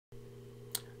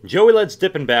Joey Led's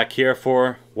dipping back here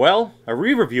for, well, a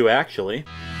re-review actually.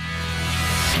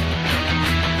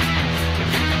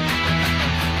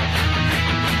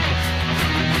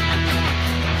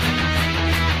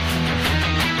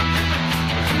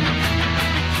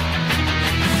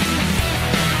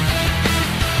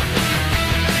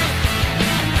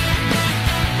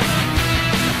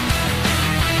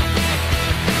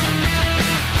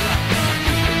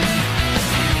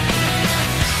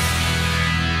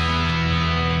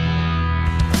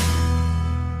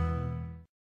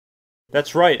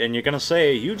 That's right, and you're gonna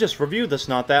say, you just reviewed this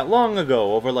not that long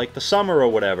ago, over like the summer or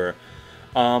whatever.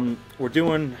 We're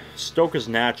doing Stoker's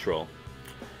Natural.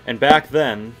 And back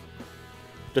then,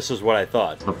 this is what I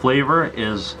thought. The flavor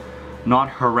is not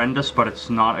horrendous, but it's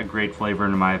not a great flavor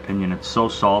in my opinion. It's so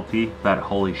salty that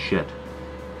holy shit.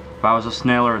 If I was a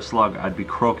snail or a slug, I'd be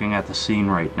croaking at the scene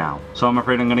right now. So I'm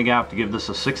afraid I'm going to have to give this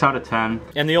a 6 out of 10.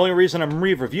 And the only reason I'm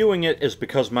re-reviewing it is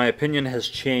because my opinion has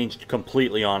changed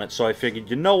completely on it. So I figured,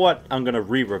 you know what? I'm going to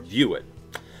re-review it.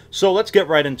 So let's get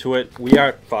right into it. We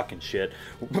are fucking shit.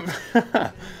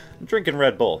 I'm drinking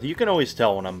Red Bull. You can always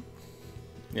tell when I'm,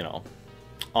 you know,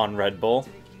 on Red Bull.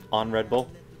 On Red Bull.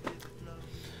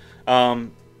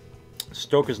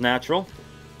 Stoker's Natural.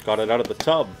 Got it out of the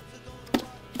tub.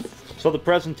 So the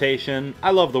presentation, I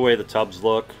love the way the tubs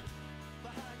look.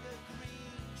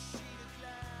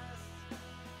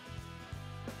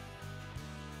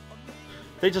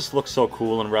 They just look so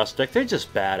cool and rustic. They're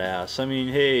just badass. I mean,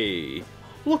 hey,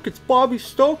 look, it's Bobby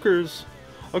Stoker's.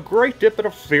 A great dip at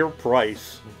a fair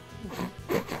price.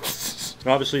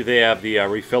 Obviously, they have the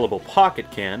refillable pocket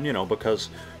can, you know, because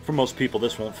for most people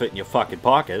this won't fit in your fucking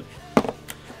pocket.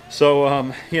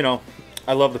 So, you know,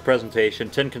 I love the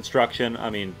presentation. Tin construction, I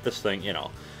mean, this thing, you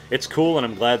know, it's cool and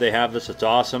I'm glad they have this. It's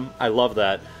awesome. I love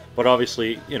that. But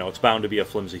obviously, you know, it's bound to be a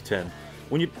flimsy tin.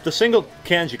 When the single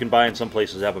cans you can buy in some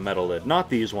places have a metal lid. Not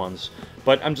these ones.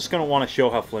 But I'm just going to want to show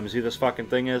how flimsy this fucking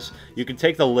thing is. You can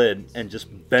take the lid and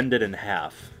just bend it in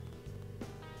half.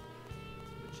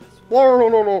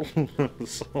 So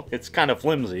it's kind of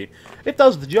flimsy. It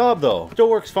does the job, though.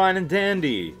 Still works fine and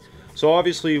dandy. So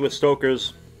obviously with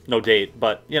Stoker's, no date,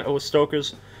 but, you know, with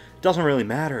Stoker's, it doesn't really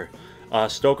matter.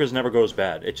 Stoker's never goes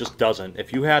bad. It just doesn't.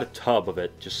 If you had a tub of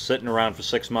it just sitting around for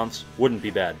 6 months, wouldn't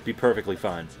be bad. Be perfectly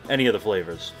fine. Any of the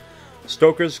flavors.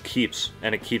 Stoker's keeps,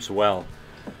 and it keeps well.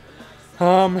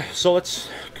 So let's,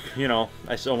 you know,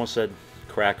 I almost said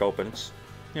crack open. It's,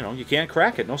 you know, you can't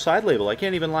crack it. No side label. I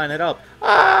can't even line it up.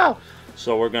 Ah!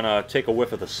 So we're gonna take a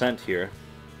whiff of the scent here.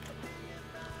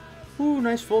 Ooh,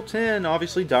 nice full tin.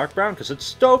 Obviously dark brown, because it's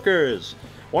Stoker's.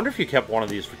 Wonder if you kept one of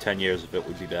these for 10 years if it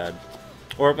would be bad.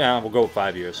 Or, we'll go with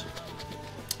 5 years.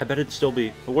 I bet it'd still be,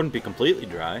 it wouldn't be completely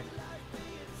dry.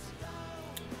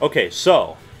 Okay,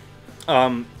 so,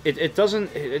 it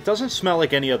doesn't smell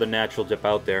like any other natural dip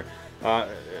out there.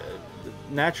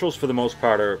 Naturals, for the most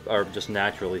part, are just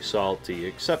naturally salty,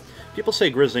 except people say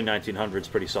Grizzly 1900 is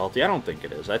pretty salty. I don't think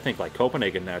it is. I think, like,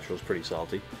 Copenhagen Natural is pretty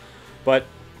salty. But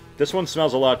this one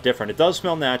smells a lot different. It does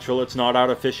smell natural. It's not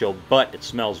artificial, but it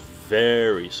smells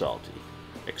very salty.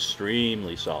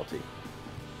 Extremely salty.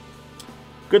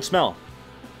 Good smell.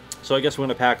 So I guess we're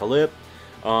going to pack a lip.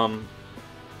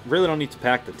 Really don't need to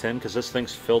pack the tin because this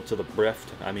thing's filled to the brift.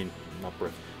 I mean, not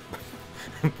brift.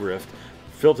 Brift.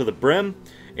 Filled to the brim,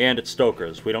 and it's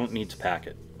Stoker's. We don't need to pack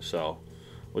it. So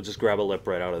we'll just grab a lip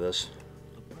right out of this.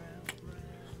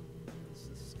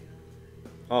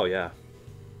 Oh, yeah.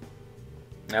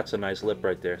 That's a nice lip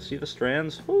right there. See the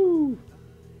strands? Woo!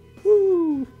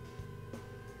 Woo!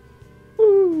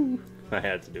 Woo! I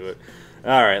had to do it.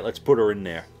 Alright, let's put her in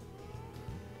there.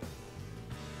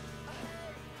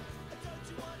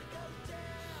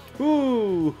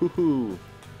 Ooh! Hoo-hoo!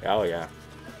 Oh, yeah.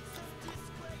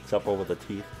 It's up over the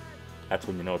teeth. That's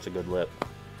when you know it's a good lip.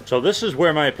 So this is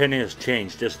where my opinion has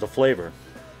changed, is the flavor.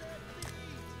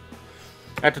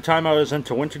 At the time I was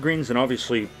into wintergreens and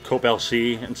obviously Cope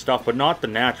LC and stuff, but not the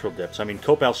natural dips. I mean,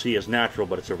 Cope LC is natural,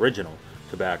 but it's original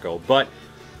tobacco. But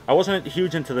I wasn't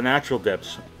huge into the natural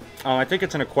dips. I think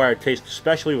it's an acquired taste,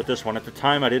 especially with this one. At the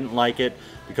time I didn't like it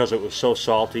because it was so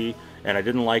salty, and I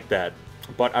didn't like that.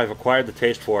 But I've acquired the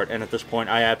taste for it, and at this point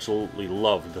I absolutely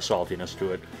love the saltiness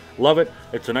to it. Love it.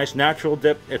 It's a nice natural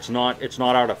dip. It's not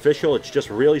artificial. It's just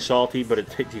really salty, but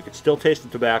you can still taste the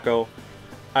tobacco.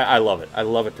 I love it. I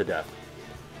love it to death.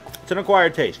 It's an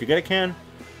acquired taste. You get a can,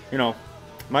 you know,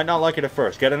 might not like it at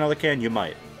first. Get another can, you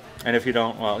might. And if you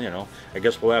don't, well, you know, I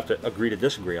guess we'll have to agree to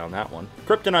disagree on that one.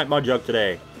 Kryptonite mud jug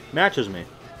today. Matches me.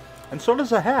 And so does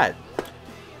the hat.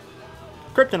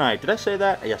 Kryptonite. Did I say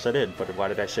that? Yes, I did. But why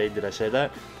did I say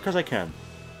that? Because I can.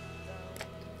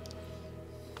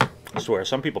 swear,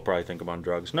 some people probably think I'm on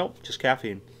drugs. Nope, just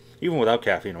caffeine. Even without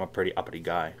caffeine, I'm a pretty uppity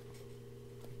guy.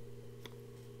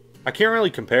 I can't really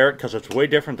compare it because it's way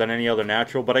different than any other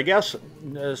natural, but I guess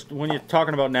when you're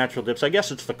talking about natural dips, I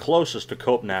guess it's the closest to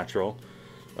Cope Natural.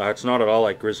 It's not at all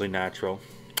like Grizzly Natural.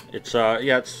 It's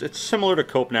yeah, it's similar to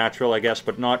Cope Natural, I guess,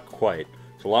 but not quite.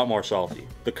 It's a lot more salty.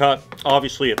 The cut,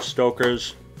 obviously, it's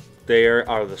Stoker's. They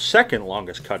are the second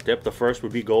longest cut dip. The first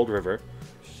would be Gold River.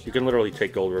 You can literally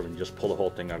take Gold River and just pull the whole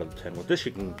thing out of the tin. With this,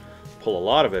 you can pull a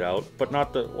lot of it out, but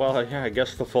not the, well, yeah, I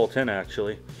guess the full tin,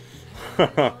 actually.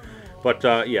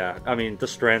 But, yeah, I mean, the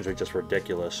strands are just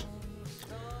ridiculous.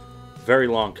 Very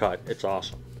long cut. It's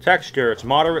awesome. Texture, it's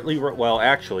moderately, well,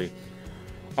 actually,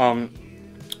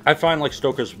 I find like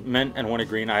Stoker's Mint and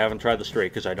Wintergreen, I haven't tried the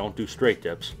straight because I don't do straight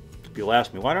dips. People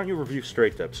ask me, why don't you review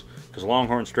straight dips? Because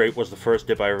Longhorn Straight was the first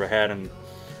dip I ever had, and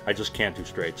I just can't do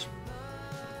straights.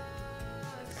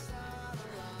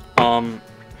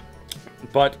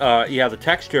 Yeah, the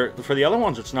texture, for the other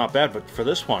ones it's not bad, but for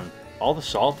this one, all the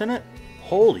salt in it,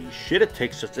 holy shit,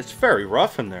 it's very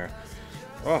rough in there.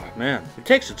 Oh, man. It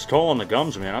takes its toll on the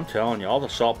gums, man, I'm telling you, all the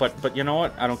salt, but you know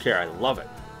what? I don't care, I love it.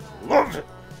 Love it!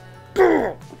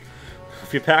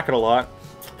 If you pack it a lot,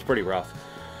 it's pretty rough.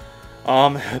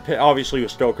 Obviously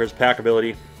with Stoker's,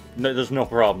 packability, there's no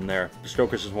problem there.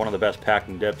 Stoker's is one of the best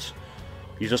packing dips.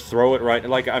 You just throw it right,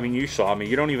 like, I mean, you saw me,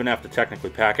 you don't even have to technically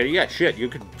pack it. Yeah, shit, you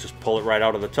could just pull it right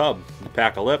out of the tub. You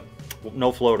pack a lip,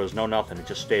 no floaters, no nothing, it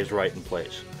just stays right in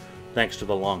place. Thanks to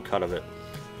the long cut of it.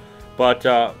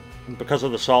 But, because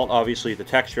of the salt, obviously, the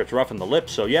texture, it's rough in the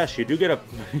lips, so yes, you do get a,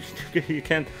 you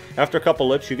can, after a couple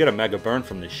lips, you get a mega burn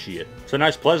from this shit. It's a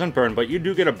nice, pleasant burn, but you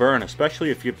do get a burn,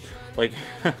 especially if you, like,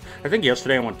 I think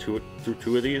yesterday I went through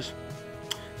 2 of these.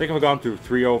 I think I've gone through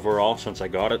 3 overall since I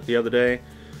got it the other day.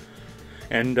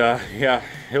 And, yeah,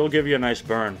 it'll give you a nice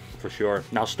burn, for sure.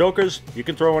 Now, Stoker's, you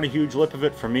can throw in a huge lip of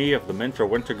it. For me, of the Mint or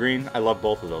Wintergreen, I love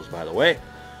both of those, by the way.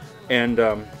 And,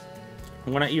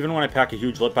 even when I pack a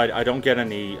huge lip, I don't get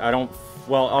any,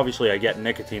 well, obviously I get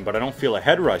nicotine, but I don't feel a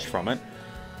head rush from it.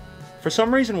 For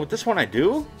some reason, with this one I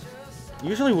do.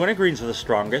 Usually Wintergreens are the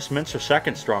strongest, Mints are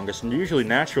second strongest, and usually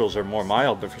Naturals are more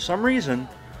mild, but for some reason,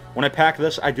 when I pack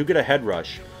this, I do get a head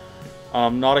rush.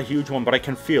 Not a huge one, but I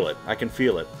can feel it. I can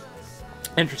feel it.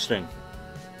 Interesting.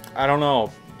 I don't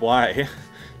know why.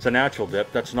 It's a natural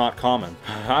dip. That's not common.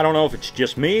 I don't know if it's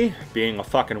just me, being a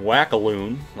fucking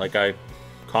whack-a-loon, like I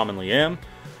commonly am.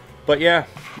 But yeah,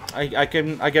 I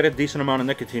get a decent amount of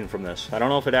nicotine from this. I don't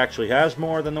know if it actually has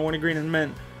more than the Wintergreen and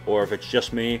Mint, or if it's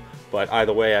just me, but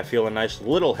either way, I feel a nice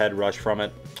little head rush from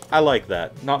it. I like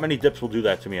that. Not many dips will do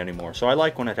that to me anymore, so I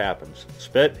like when it happens.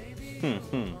 Spit?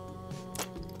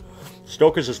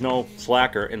 Stoker's is no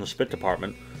slacker in the spit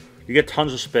department. You get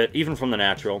tons of spit, even from the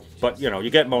natural, but, you know, you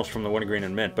get most from the Wintergreen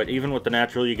and Mint, but even with the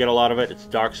natural, you get a lot of it. It's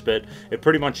dark spit. It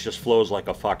pretty much just flows like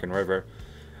a fucking river.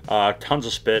 Tons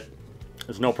of spit.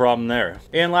 There's no problem there.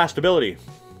 And lastability.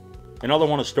 Another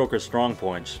one of Stoker's strong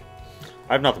points.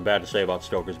 I have nothing bad to say about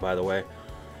Stoker's, by the way.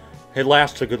 It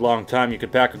lasts a good long time. You can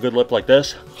pack a good lip like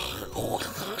this.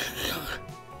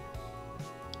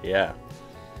 Yeah.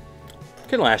 It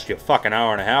can last you a fucking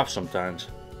hour and a half sometimes.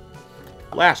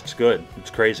 Lasts good.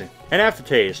 It's crazy. And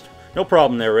aftertaste. No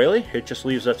problem there, really. It just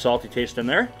leaves that salty taste in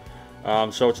there.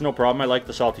 So it's no problem. I like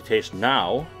the salty taste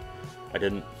now. I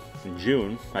didn't in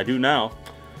June. I do now.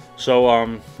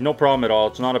 So, no problem at all.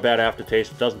 It's not a bad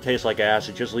aftertaste. It doesn't taste like ass.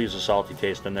 It just leaves a salty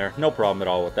taste in there. No problem at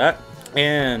all with that.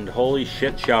 And, holy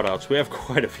shit, shoutouts. We have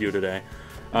quite a few today.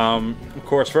 Of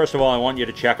course, first of all, I want you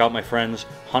to check out my friends,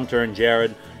 Hunter and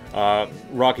Jared.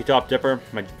 Rocky Top Dipper,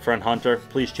 my friend Hunter.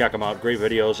 Please check them out. Great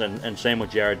videos. And same with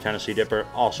Jared, Tennessee Dipper.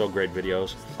 Also great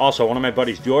videos. Also, one of my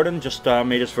buddies, Jordan, just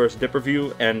made his first dip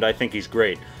review, and I think he's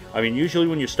great. I mean, usually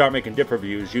when you start making dip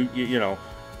reviews, you know,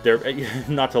 they're,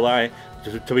 not to lie,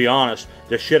 to be honest,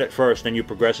 they're shit at first, and you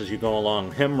progress as you go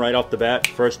along. Him, right off the bat,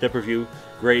 first dip review,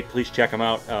 great. Please check him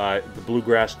out, the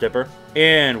Bluegrass Dipper.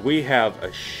 And we have a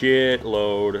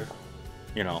shitload,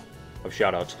 you know, of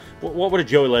shoutouts. What would a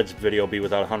Joey Leds video be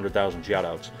without 100,000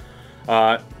 shoutouts?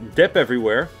 Dip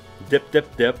Everywhere, Dip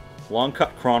Dip Dip, Long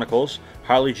Cut Chronicles,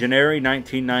 Harley Gennari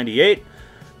 1998,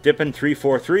 Dippin'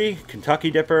 343, Kentucky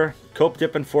Dipper, Cope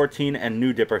Dippin' 14, and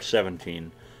New Dipper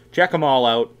 17. Check them all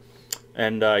out.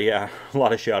 And, yeah, a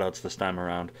lot of shoutouts this time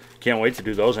around. Can't wait to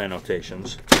do those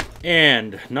annotations.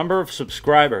 And number of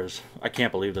subscribers. I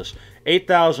can't believe this.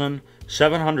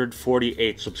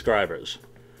 8,748 subscribers.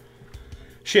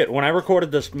 Shit, when I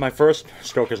recorded this, my first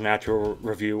Stoker's Natural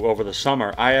review over the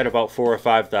summer, I had about 4,000 or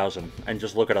 5,000. And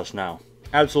just look at us now.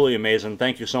 Absolutely amazing.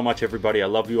 Thank you so much, everybody. I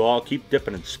love you all. Keep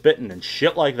dipping and spitting and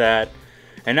shit like that.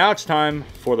 And now it's time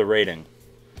for the rating.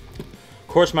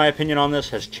 course, my opinion on this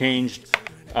has changed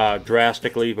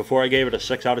drastically. Before I gave it a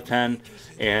 6 out of 10,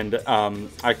 and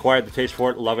I acquired the taste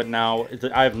for it, love it now.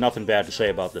 I have nothing bad to say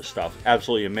about this stuff.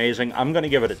 Absolutely amazing. I'm going to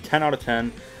give it a 10 out of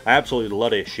 10. I absolutely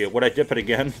love this shit. Would I dip it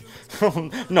again?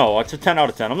 No, it's a 10 out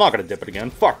of 10. I'm not going to dip it again.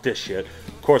 Fuck this shit.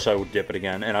 Of course I would dip it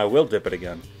again, and I will dip it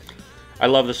again. I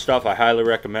love this stuff. I highly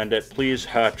recommend it. Please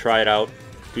try it out.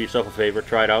 Do yourself a favor,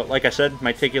 try it out. Like I said, it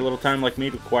might take you a little time like me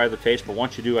to acquire the taste, but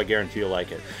once you do, I guarantee you'll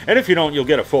like it. And if you don't, you'll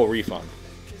get a full refund.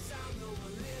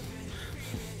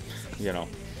 You know.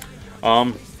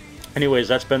 Anyways,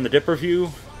 that's been the dip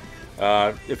review.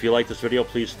 If you like this video,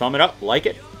 please thumb it up, like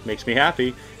it, makes me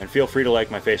happy, and feel free to like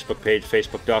my Facebook page,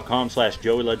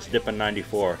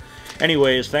 facebook.com/JoeyLedsDippin94.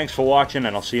 Anyways, thanks for watching,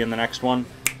 and I'll see you in the next one.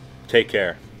 Take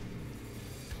care.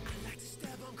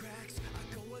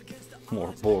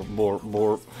 More.